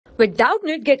With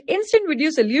Doubtnut, get instant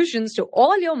video solutions to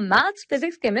all your maths,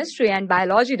 physics, chemistry, and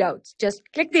biology doubts. Just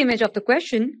click the image of the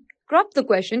question, crop the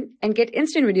question, and get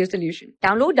instant video solution.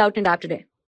 Download Doubtnut app today.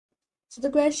 So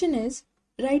the question is,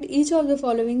 write each of the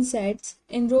following sets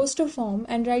in roster form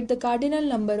and write the cardinal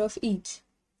number of each.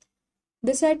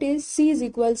 The set is C is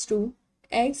equals to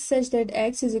x such that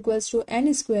x is equals to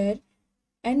n square,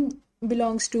 n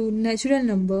belongs to natural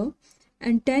number,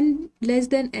 and 10 less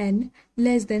than n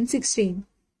less than 16.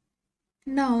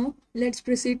 Now let's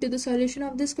proceed to the solution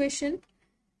of this question.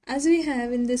 As we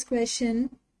have in this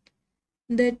question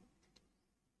that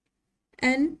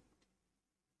n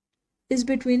is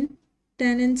between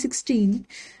 10 and 16,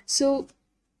 so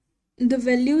the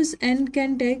values n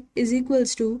can take is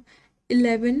equals to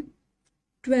 11,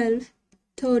 12,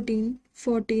 13,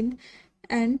 14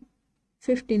 and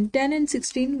 15. 10 and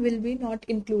 16 will be not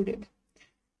included.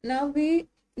 Now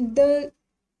the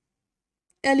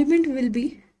element will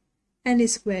be n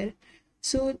square.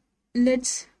 So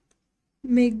let's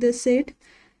make the set.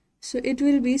 So it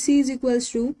will be C is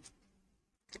equals to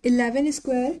 11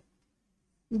 square,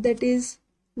 that is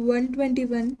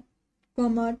 121,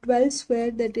 12 square,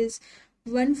 that is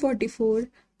 144,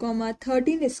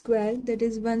 13 square, that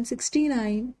is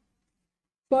 169,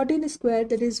 14 square,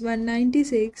 that is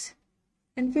 196,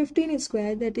 and 15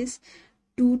 square, that is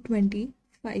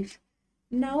 225.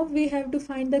 Now we have to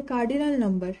find the cardinal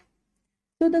number.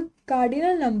 So the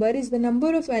cardinal number is the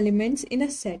number of elements in a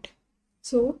set.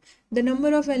 So the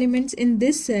number of elements in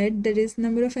this set, that is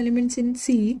number of elements in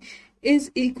C, is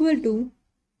equal to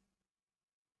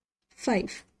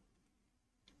 5.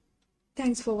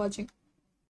 Thanks for watching.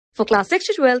 For class 6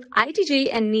 to 12, IIT JEE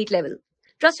and NEET level.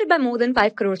 Trusted by more than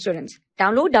 5 crore students.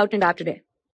 Download Doubtnut app today.